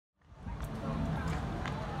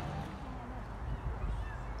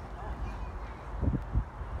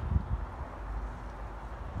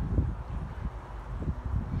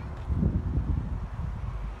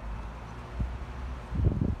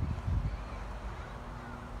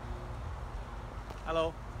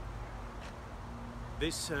Hello.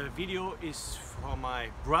 This video is for my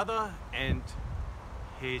brother and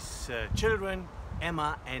his children,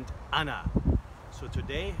 Emma and Anna. So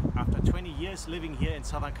today, after 20 years living here in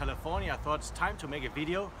Southern California, I thought it's time to make a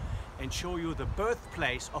video and show you the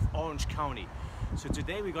birthplace of Orange County. So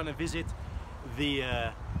today we're going to visit the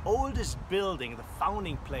oldest building, the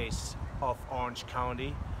founding place of Orange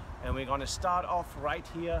County, and we're going to start off right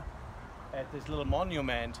here at this little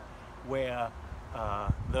monument where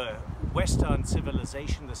the Western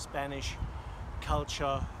civilization, the Spanish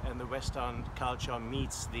culture and the Western culture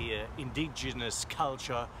meets the indigenous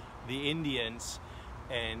culture, the Indians.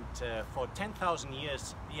 And for 10,000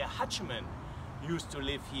 years the Hachiman used to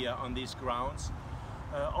live here on these grounds,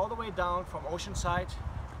 all the way down from Oceanside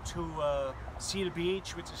to Seal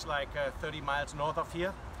Beach, which is like 30 miles north of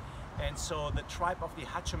here. And so the tribe of the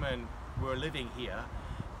Hachiman were living here,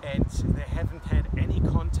 and they haven't had any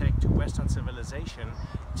contact to Western civilization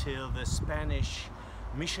till the Spanish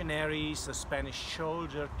missionaries, the Spanish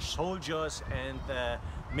soldiers and the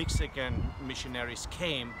Mexican missionaries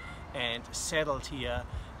came and settled here,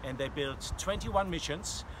 and they built 21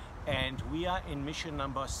 missions, and we are in mission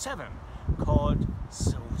number 7, called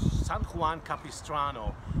San Juan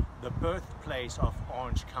Capistrano, the birthplace of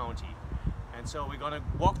Orange County. And so we're gonna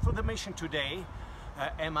walk through the mission today,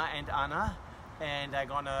 Emma and Anna, and I'm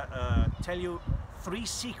gonna tell you 3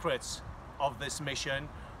 secrets of this mission,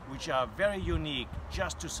 which are very unique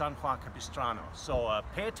just to San Juan Capistrano. So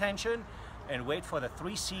pay attention and wait for the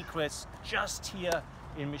 3 secrets just here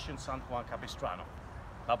in Mission San Juan Capistrano.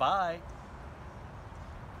 Bye-bye.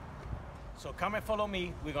 So come and follow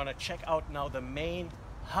me. We're gonna check out now the main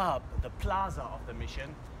hub, the plaza of the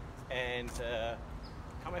mission, and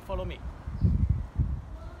come and follow me.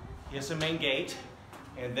 Here's the main gate,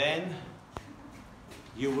 and then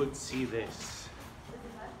you would see this.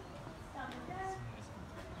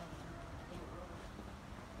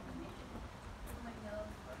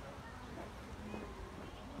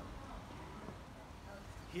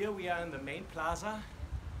 Here we are in the main plaza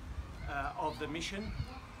of the mission,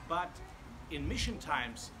 but in mission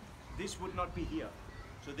times this would not be here.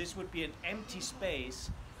 So this would be an empty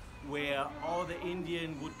space where all the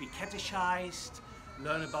Indian would be catechized,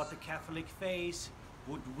 learn about the Catholic faith,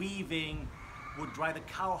 wood weaving, would dry the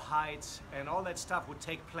cowhides, and all that stuff would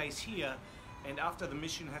take place here. And after the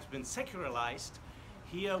mission has been secularized,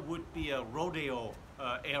 here would be a rodeo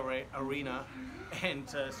arena, and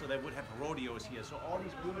so they would have rodeos here. So all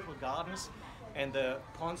these beautiful gardens and the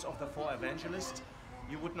ponds of the 4 evangelists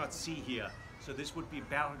you would not see here. So this would be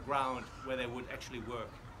barren ground where they would actually work,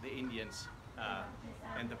 the Indians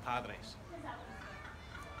and the padres.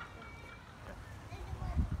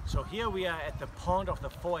 So here we are at the pond of the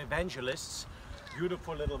 4 evangelists.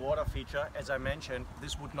 Beautiful little water feature. As I mentioned,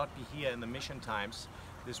 this would not be here in the mission times.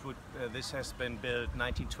 This has been built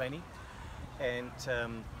 1920, and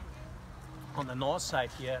on the north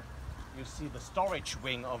side here you see the storage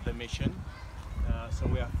wing of the mission. So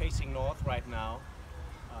we are facing north right now.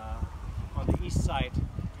 On the east side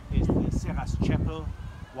is the Serras Chapel,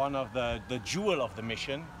 one of the jewel of the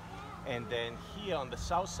mission. And then here on the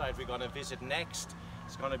south side we're going to visit next.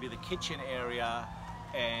 It's going to be the kitchen area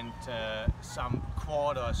and some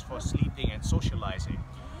quarters for sleeping and socializing.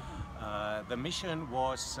 The mission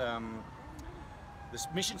was, this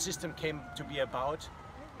mission system came to be about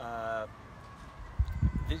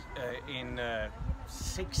in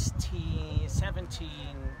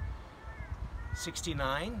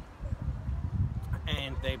 1769,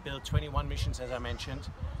 and they built 21 missions, as I mentioned,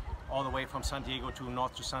 all the way from San Diego to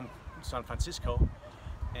north to San Francisco.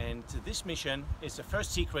 And this mission is the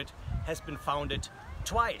first secret, has been founded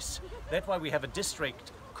twice. That's why we have a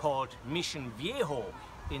district called Mission Viejo,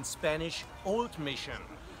 in Spanish, Old Mission.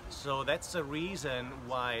 So that's the reason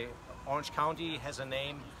why Orange County has a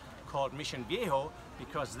name called Mission Viejo,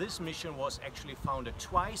 because this mission was actually founded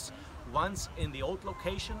twice, once in the old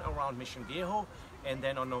location around Mission Viejo, and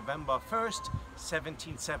then on November 1st,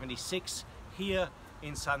 1776, here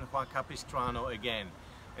in San Juan Capistrano again.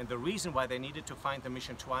 And the reason why they needed to find the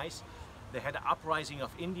mission twice, they had an uprising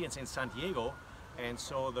of Indians in San Diego, and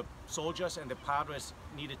so the soldiers and the padres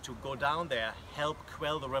needed to go down there, help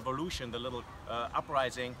quell the revolution, the little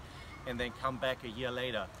uprising, and then come back a year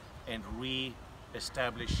later and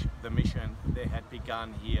re-establish the mission they had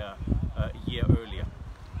begun here a year earlier.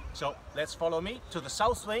 So let's follow me to the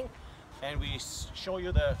south wing, and we show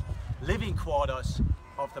you the living quarters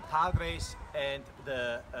of the padres and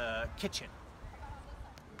the kitchen.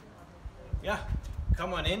 Yeah,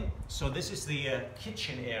 come on in. So this is the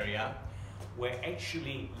kitchen area, where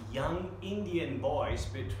actually young Indian boys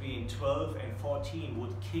between 12 and 14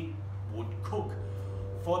 would cook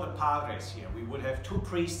for the padres here. We would have 2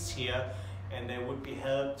 priests here, and they would be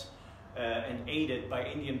helped and aided by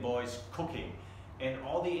Indian boys cooking. And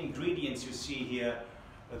all the ingredients you see here,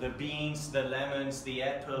 the beans, the lemons, the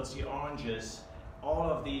apples, the oranges, all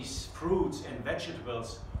of these fruits and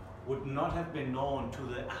vegetables would not have been known to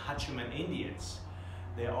the Hachiman Indians.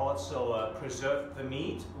 They also preserved the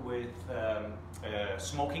meat with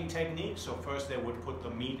smoking technique. So first they would put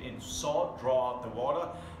the meat in salt, draw out the water,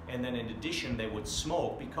 and then in addition they would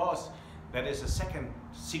smoke, because that is the second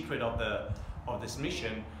secret of this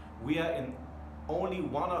mission. We are in only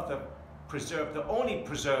one of the only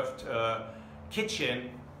preserved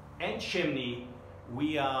kitchen and chimney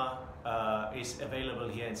is available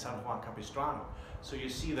here in San Juan Capistrano. So you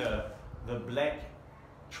see the black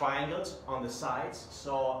triangles on the sides.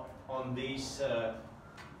 So on these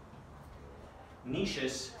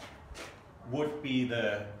niches would be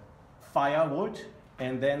the firewood,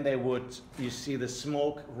 and then you see the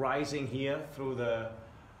smoke rising here through the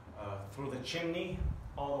chimney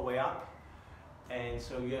all the way up. And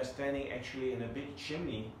so you are standing actually in a big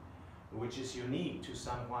chimney, which is unique to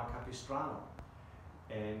San Juan Capistrano.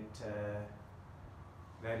 And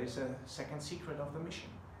that is a second secret of the mission.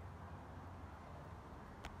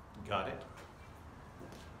 Got it?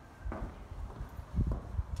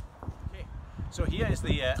 Okay, so here is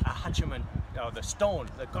the Hachiman, the stone,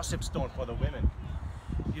 the gossip stone for the women.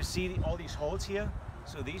 You see all these holes here?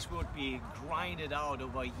 So these would be grinded out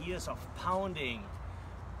over years of pounding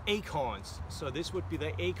acorns. So this would be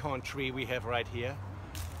the acorn tree we have right here.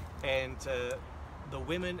 And the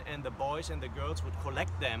women and the boys and the girls would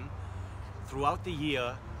collect them throughout the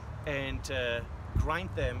year and grind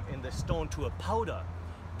them in the stone to a powder.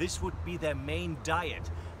 This would be their main diet,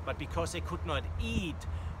 but because they could not eat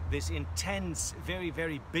this intense, very,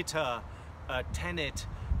 very bitter tannate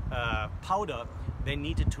powder, they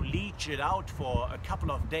needed to leach it out for a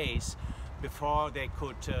couple of days before they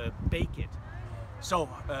could bake it. So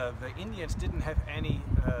the Indians didn't have any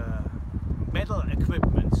metal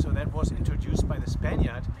equipment, so that was introduced by the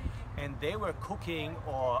Spaniard, and they were cooking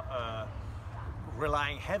or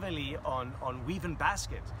relying heavily on weaving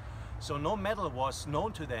basket. So no metal was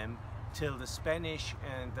known to them till the Spanish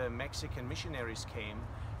and the Mexican missionaries came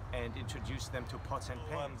and introduced them to pots and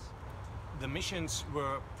pans. The missions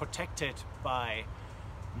were protected by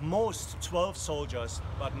most 12 soldiers,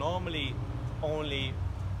 but normally only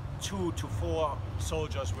 2 to 4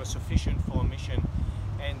 soldiers were sufficient for a mission,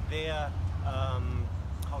 and their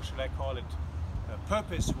how should I call it,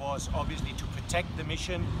 purpose was obviously to protect the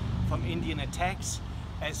mission from Indian attacks,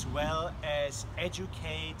 as well as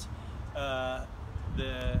educate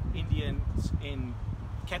the Indians in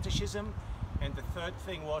catechism. And the third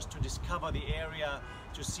thing was to discover the area,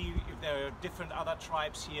 to see if there are different other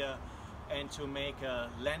tribes here, and to make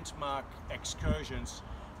landmark excursions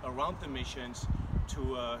around the missions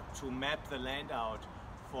to map the land out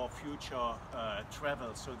for future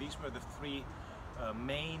travel. So these were the 3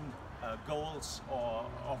 main goals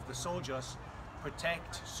of the soldiers: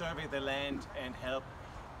 protect, survey the land, and help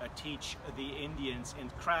teach the Indians in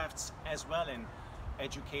crafts, as well in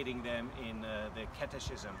educating them in the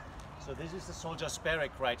catechism. So this is the soldiers'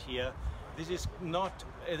 barrack right here. This is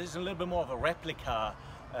a little bit more of a replica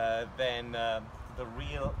than the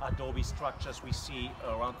real adobe structures we see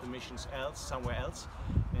around the missions somewhere else.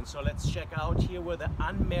 And so let's check out here where the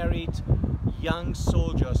unmarried young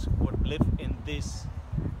soldiers would live in this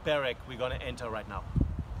barrack we're going to enter right now.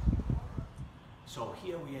 So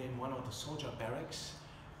here we are in one of the soldier barracks,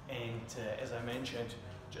 and as I mentioned,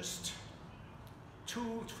 just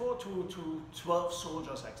 4 to 12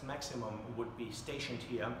 soldiers at maximum would be stationed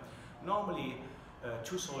here. Normally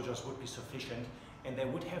 2 soldiers would be sufficient, and they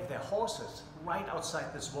would have their horses right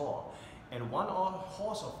outside this wall, and one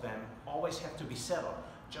horse of them always have to be saddled,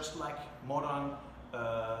 just like modern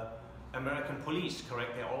American police,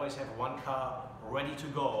 correct? They always have one car ready to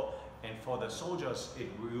go, and for the soldiers it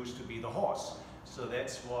used to be the horse. So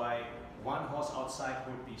that's why one horse outside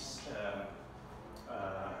would be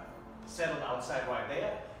settled outside right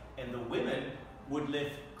there, and the women would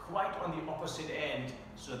live quite on the opposite end,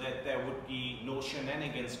 so that there would be no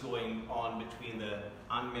shenanigans going on between the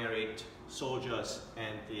unmarried soldiers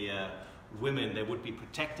and the women. They would be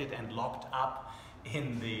protected and locked up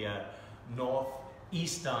in the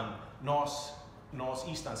northeastern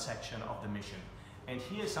section of the mission. And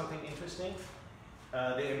here's something interesting.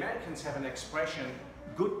 The Americans have an expression,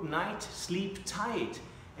 "Good night, sleep tight."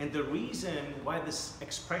 And the reason why this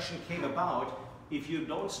expression came about, if you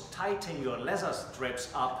don't tighten your leather straps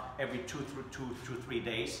up every 2 to 3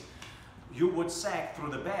 days, you would sag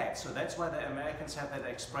through the bed. So that's why the Americans have that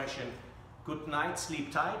expression, good night,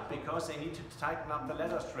 sleep tight, because they need to tighten up the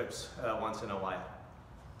leather strips once in a while.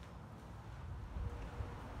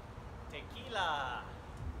 Tequila!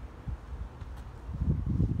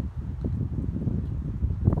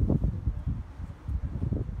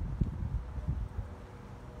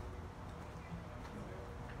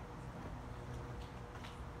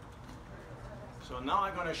 So now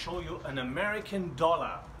I'm going to show you an American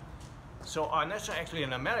dollar. So that's actually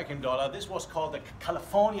an American dollar. This was called the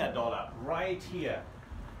California dollar, right here.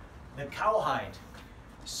 The cowhide.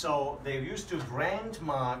 So they used to brand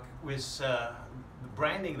mark with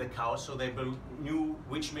branding the cow, so they knew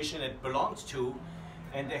which mission it belonged to.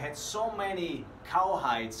 And they had so many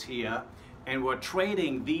cowhides here and were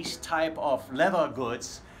trading these type of leather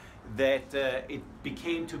goods that it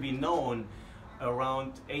became to be known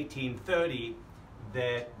around 1830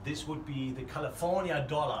 that this would be the California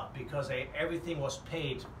dollar, because everything was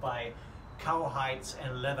paid by cowhides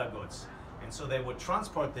and leather goods. And so they would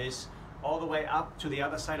transport this all the way up to the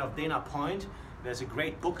other side of Dana Point. There's a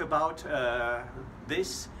great book about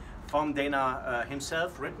this from Dana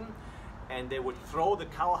himself written, and they would throw the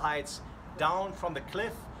cowhides down from the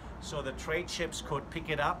cliff so the trade ships could pick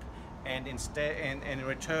it up and instead in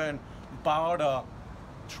return barter,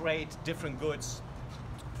 trade different goods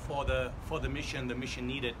for the mission. The mission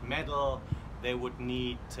needed metal, they would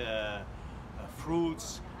need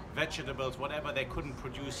fruits, vegetables, whatever they couldn't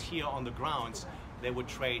produce here on the grounds, they would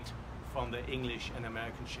trade from the English and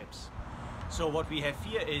American ships. So what we have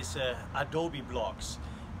here is adobe blocks,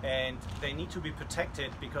 and they need to be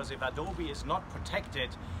protected, because if adobe is not protected,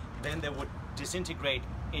 then they would disintegrate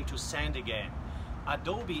into sand again.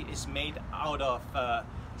 Adobe is made out of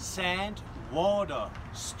sand, water,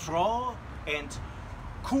 straw, and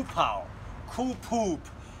cow poop.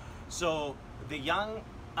 So the young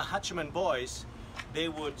Hatcheman boys, they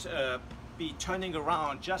would be turning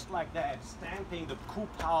around just like that, stamping the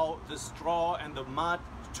cow, the straw and the mud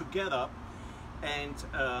together, and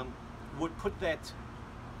would put that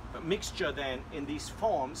mixture then in these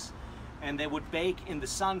forms, and they would bake in the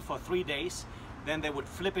sun for 3 days. Then they would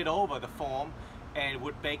flip it over the form and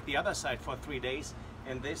would bake the other side for 3 days,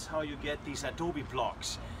 and this is how you get these adobe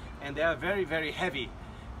blocks. And they are very, very heavy.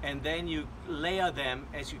 And then you layer them,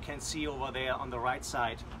 as you can see over there on the right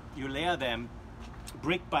side, you layer them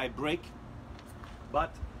brick by brick,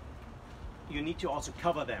 but you need to also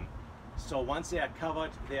cover them. So once they are covered,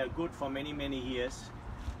 they are good for many, many years.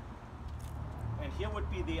 And here would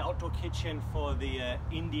be the outdoor kitchen for the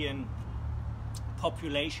Indian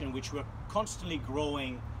population, which were constantly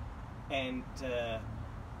growing and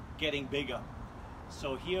getting bigger.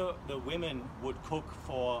 So here the women would cook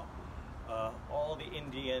for all the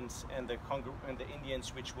Indians and the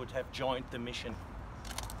Indians which would have joined the mission.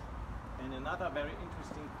 And another very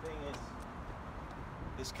interesting thing is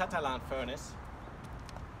this Catalan furnace,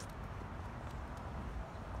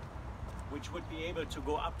 which would be able to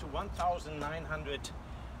go up to 1,900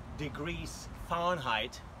 degrees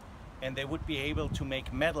Fahrenheit, and they would be able to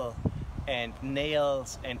make metal and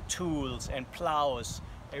nails and tools and plows,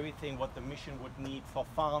 everything what the mission would need for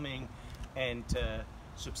farming and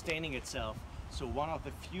sustaining itself. So one of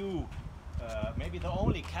the few, maybe the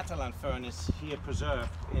only Catalan furnace here preserved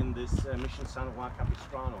in this mission San Juan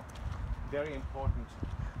Capistrano. Very important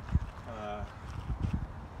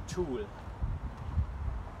tool.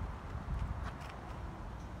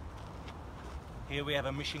 Here we have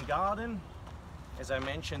a mission garden. As I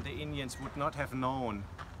mentioned, the Indians would not have known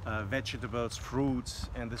vegetables, fruits,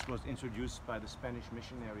 and this was introduced by the Spanish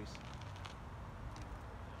missionaries.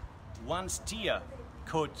 One steer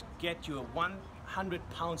could get you 100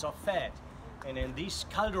 pounds of fat, and in these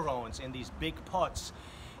calderons, in these big pots,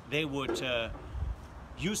 they would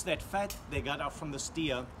use that fat they got out from the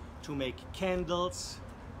steer to make candles,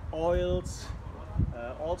 oils,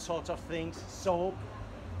 all sorts of things, soap.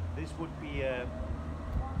 This would be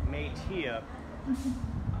made here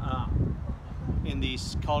in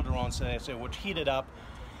these calderons. So they would heat it up,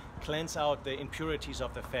 cleanse out the impurities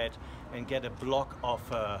of the fat, and get a block of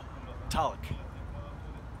talc.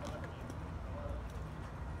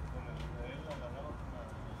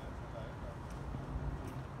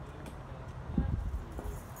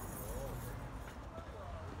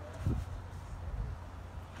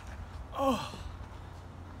 Oh,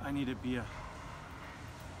 I need a beer.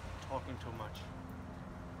 Talking too much.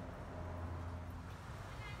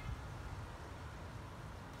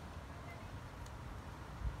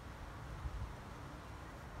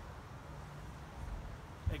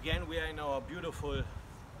 Again, we are in our beautiful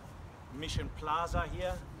Mission Plaza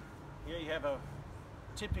here. Here you have a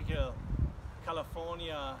typical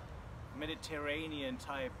California Mediterranean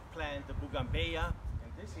type plant, the Bougainvillea,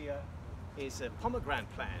 and this here is a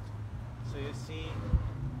pomegranate plant. So you see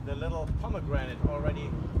the little pomegranate already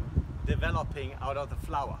developing out of the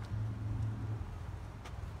flower.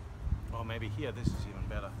 Or maybe here, this is even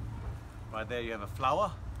better. Right there you have a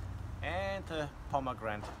flower and a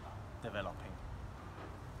pomegranate developing.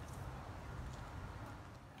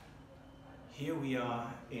 Here we are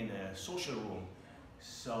in a social room.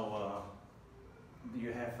 So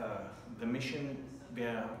you have the mission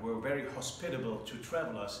where we're very hospitable to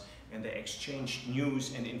travelers and they exchange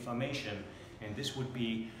news and information. And this would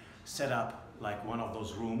be set up like one of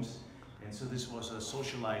those rooms. And so this was a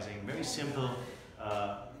socializing, very simple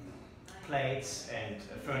plates and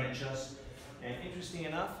furnitures. And interesting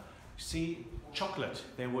enough, see chocolate.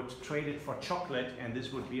 They would trade it for chocolate, and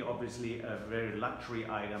this would be obviously a very luxury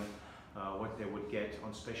item, what they would get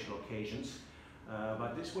on special occasions.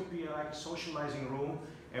 But this would be like a socializing room.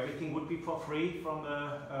 Everything would be for free from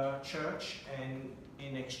the church, and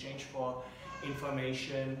in exchange for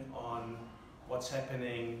information on what's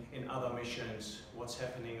happening in other missions, what's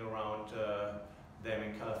happening around them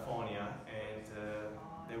in California, and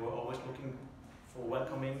they were always looking for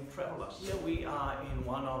welcoming travelers. Here we are in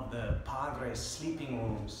one of the Padres' sleeping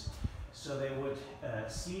rooms. So they would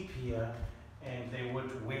sleep here, and they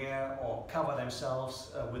would wear or cover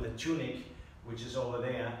themselves with a tunic, which is over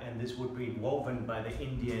there, and this would be woven by the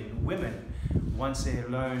Indian women. Once they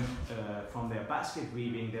learned from their basket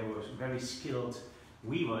weaving, they were very skilled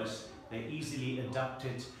weavers. They easily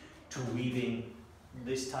adapted to weaving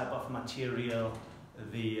this type of material,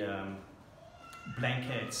 the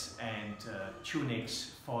blankets and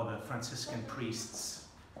tunics for the Franciscan priests.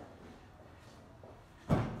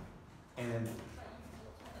 And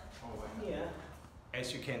over here,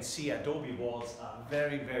 as you can see, adobe walls are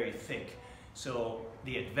very, very thick. So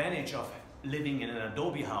the advantage of living in an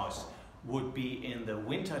adobe house would be in the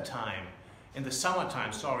winter time. In the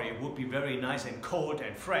summertime, sorry, it would be very nice and cold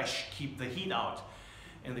and fresh, keep the heat out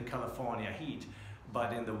in the California heat.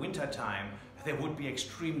 But in the winter time, they would be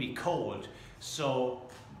extremely cold. So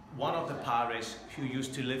one of the padres who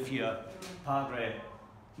used to live here, Padre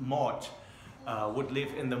Mort, would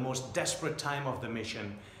live in the most desperate time of the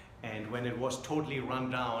mission. And when it was totally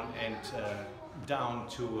run down and down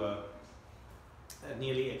to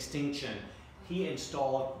nearly extinction, he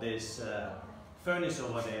installed this furnace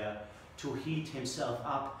over there to heat himself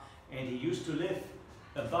up, and he used to live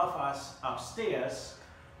above us upstairs,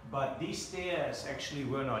 but these stairs actually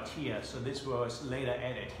were not here, so this was later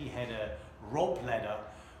added. He had a rope ladder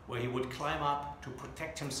where he would climb up to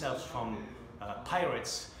protect himself from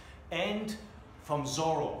pirates and from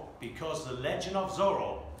Zorro, because the legend of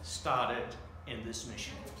Zorro started in this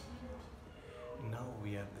mission. Now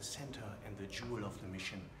we are at the center and the jewel of the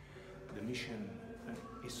mission. The mission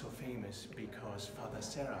is so famous because Father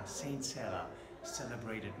Sarah, Saint Sarah,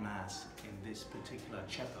 celebrated Mass in this particular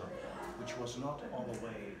chapel, which was not all the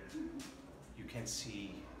way you can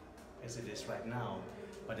see as it is right now,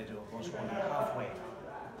 but it was only halfway.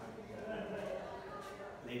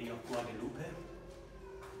 Lady of Guadalupe,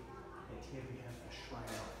 and here we have a shrine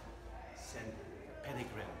of Saint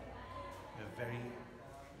Peregrine, a very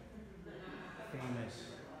famous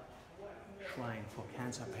shrine for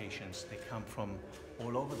cancer patients. They come from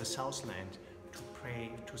all over the Southland to pray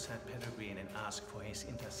to Saint Peregrine and ask for his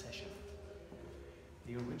intercession.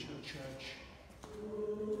 The original church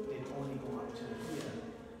did only go up to here,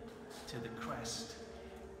 to the crest,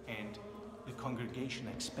 and the congregation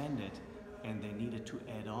expanded, and they needed to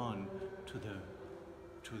add on to the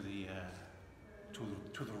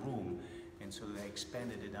room, and so they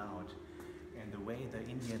expanded it out. And the way the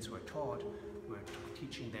Indians were taught were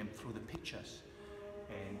teaching them through the pictures.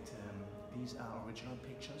 And these are original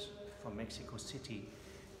pictures from Mexico City,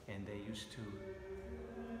 and they used to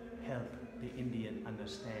help the Indian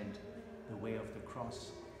understand the way of the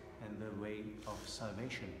cross and the way of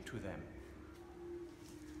salvation to them.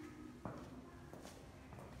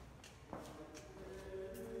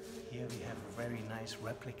 Here we have very nice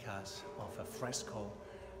replicas of a fresco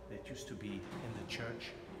that used to be in the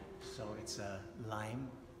church. So it's a lime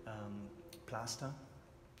plaster,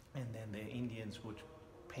 and then the Indians would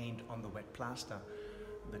paint on the wet plaster.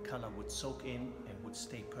 The color would soak in and would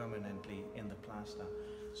stay permanently in the plaster.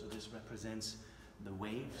 So this represents the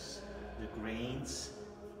waves, the grains,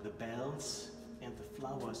 the bells, and the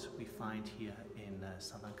flowers we find here in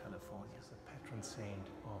Southern California. It's the patron saint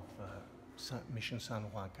of Mission San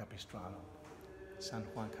Juan Capistrano. San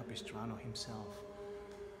Juan Capistrano himself.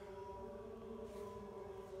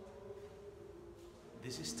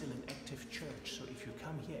 This is still an active church, so if you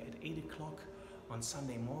come here at 8 o'clock on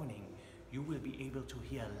Sunday morning, you will be able to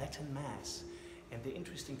hear Latin Mass. And the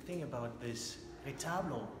interesting thing about this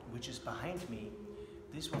retablo, which is behind me,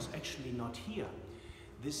 this was actually not here.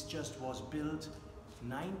 This just was built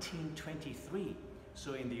 1923.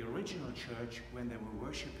 So in the original church, when they were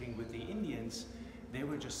worshipping with the Indians, they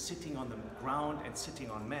were just sitting on the ground and sitting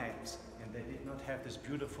on mats, and they did not have this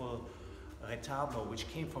beautiful retablo, which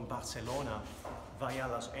came from Barcelona via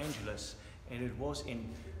Los Angeles, and it was in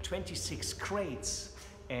 26 crates.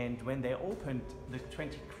 And when they opened the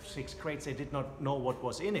 26 crates, they did not know what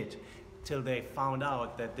was in it, till they found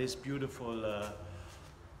out that this beautiful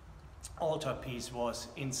altarpiece was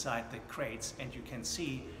inside the crates. And you can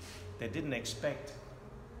see they didn't expect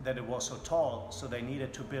that it was so tall, so they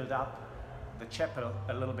needed to build up the chapel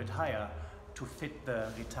a little bit higher to fit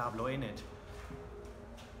the retablo in it.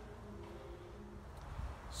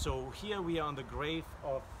 So here we are on the grave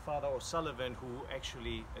of Father O'Sullivan, who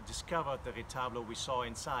actually discovered the retablo we saw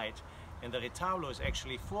inside. And the retablo is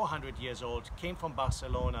actually 400 years old, came from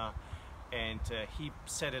Barcelona, and he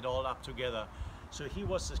set it all up together. So he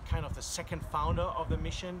was kind of the second founder of the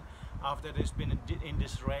mission after it has been in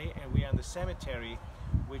disarray, and we are in the cemetery,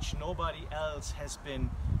 which nobody else has been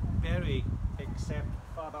buried except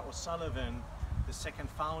Father O'Sullivan, the second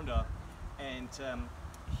founder. And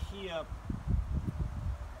here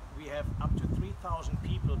we have up to 3,000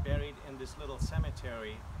 people buried in this little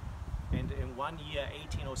cemetery. And in one year,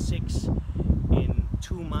 1806, in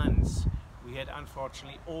 2 months, we had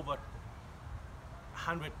unfortunately over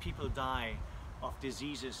 100 people die of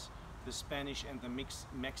diseases the Spanish and the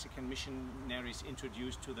Mexican missionaries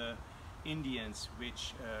introduced to the Indians,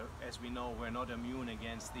 which, as we know, were not immune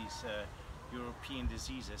against these European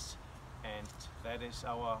diseases. And that is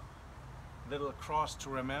our little cross to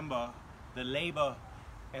remember the labor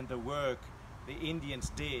and the work the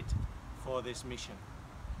Indians did for this mission.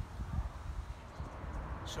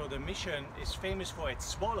 So the mission is famous for its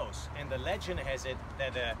swallows, and the legend has it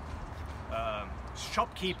that a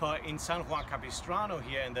shopkeeper in San Juan Capistrano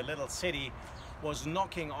here in the little city was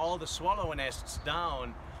knocking all the swallow nests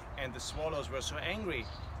down, and the swallows were so angry.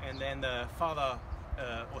 And then the Father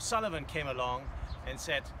O'Sullivan came along and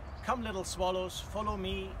said, "Come little swallows, follow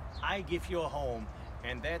me, I give you a home."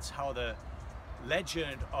 And that's how the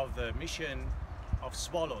legend of the mission of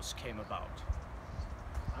swallows came about.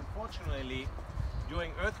 Unfortunately,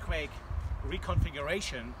 during earthquake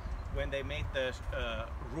reconfiguration, when they made the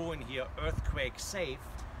ruin here earthquake safe,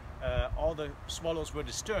 all the swallows were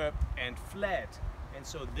disturbed and fled. And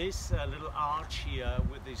so this little arch here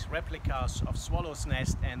with these replicas of swallows'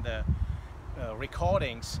 nest and the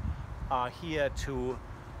recordings are here to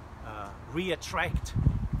re-attract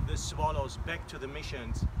the swallows back to the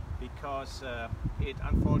missions, because it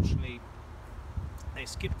unfortunately they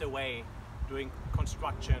skipped away during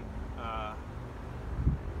construction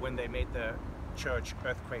when they made the church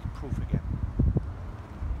earthquake proof again.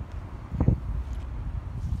 Okay.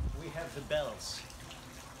 We have the bells.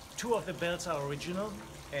 2 of the bells are original,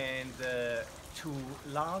 and the 2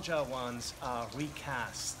 larger ones are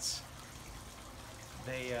recasts.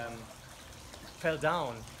 They fell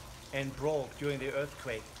down and broke during the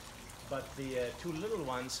earthquake, but the 2 little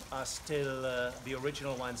ones are still the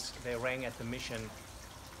original ones. They rang at the mission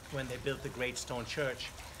when they built the great stone church.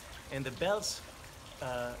 And the bells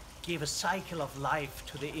gave a cycle of life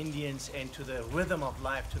to the Indians, and to the rhythm of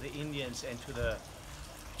life to the Indians and to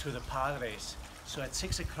the padres. So at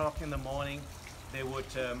 6 o'clock in the morning they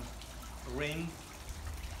would ring.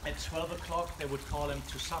 At 12 o'clock they would call them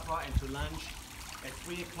to supper and to lunch. At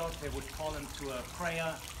 3 o'clock they would call them to a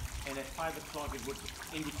prayer, and at 5 o'clock it would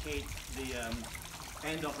indicate the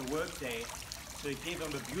end of the workday. So it gave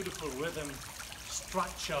them a beautiful rhythm,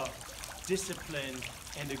 structure, discipline,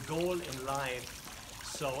 and a goal in life.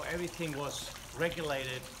 So everything was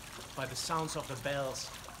regulated by the sounds of the bells,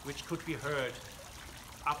 which could be heard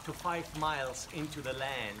up to 5 miles into the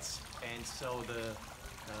lands. And so the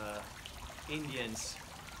Indians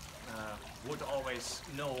would always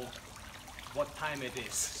know what time it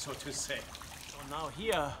is, so to say. So now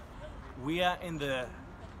here we are in the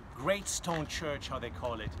Great Stone Church, how they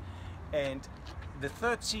call it. And the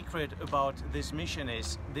third secret about this mission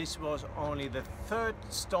is this was only the 3rd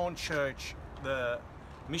stone church the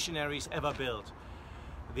missionaries ever built.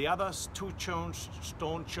 The other 2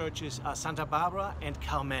 stone churches are Santa Barbara and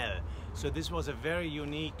Carmel. So this was a very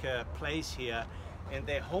unique place here, and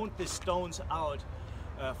they honed the stones out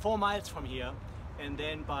 4 miles from here, and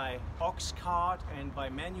then by ox cart and by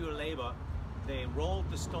manual labor they rolled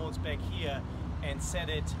the stones back here and set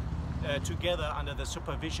it together under the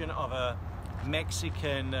supervision of a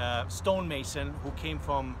Mexican stonemason who came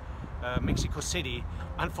from Mexico City.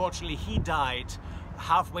 Unfortunately, he died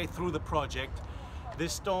halfway through the project.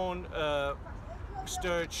 This stone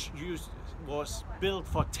church was built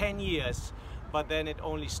for 10 years, but then it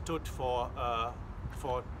only stood for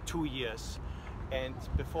 2 years. And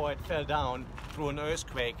before it fell down through an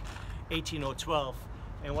earthquake, 1812.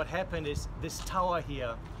 And what happened is this tower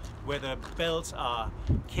here, where the bells are,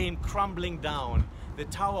 came crumbling down. The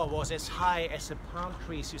tower was as high as the palm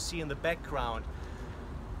trees you see in the background,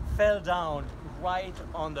 fell down right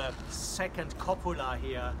on the second cupola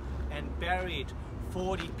here and buried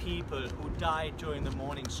 40 people who died during the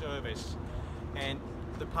morning service. And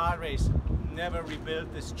the Padres never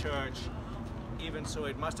rebuilt this church. Even so,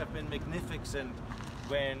 it must have been magnificent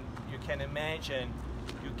when you can imagine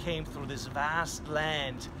you came through this vast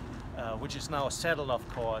land, which is now settled, of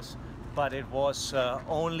course, but it was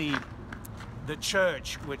only the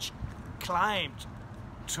church which climbed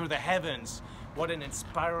to the heavens. What an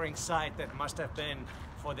inspiring sight that must have been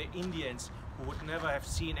for the Indians, who would never have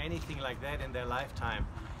seen anything like that in their lifetime.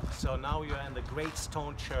 So now you're in the great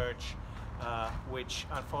stone church, which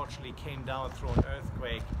unfortunately came down through an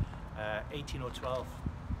earthquake, 1812.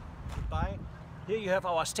 Goodbye. Here you have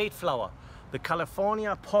our state flower, the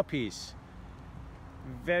California poppies,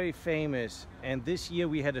 very famous. And this year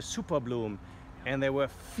we had a super bloom, and there were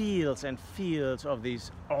fields and fields of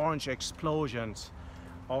these orange explosions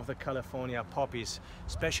of the California poppies,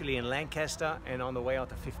 especially in Lancaster and on the way out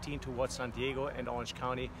to 15 towards San Diego and Orange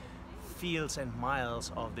County. Fields and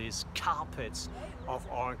miles of these carpets of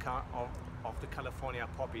the California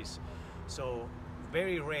poppies. So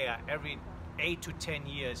very rare. Every 8 to 10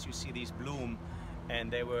 years you see these bloom, and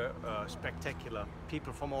they were spectacular.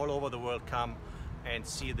 People from all over the world come and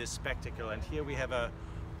see this spectacle. And here we have a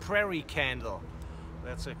prairie candle.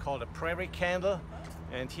 That's called a prairie candle.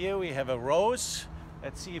 And here we have a rose.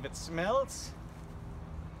 Let's see if it smells.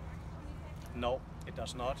 No, it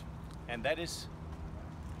does not. And that is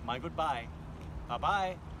my goodbye.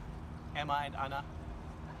 Bye-bye, Emma and Anna.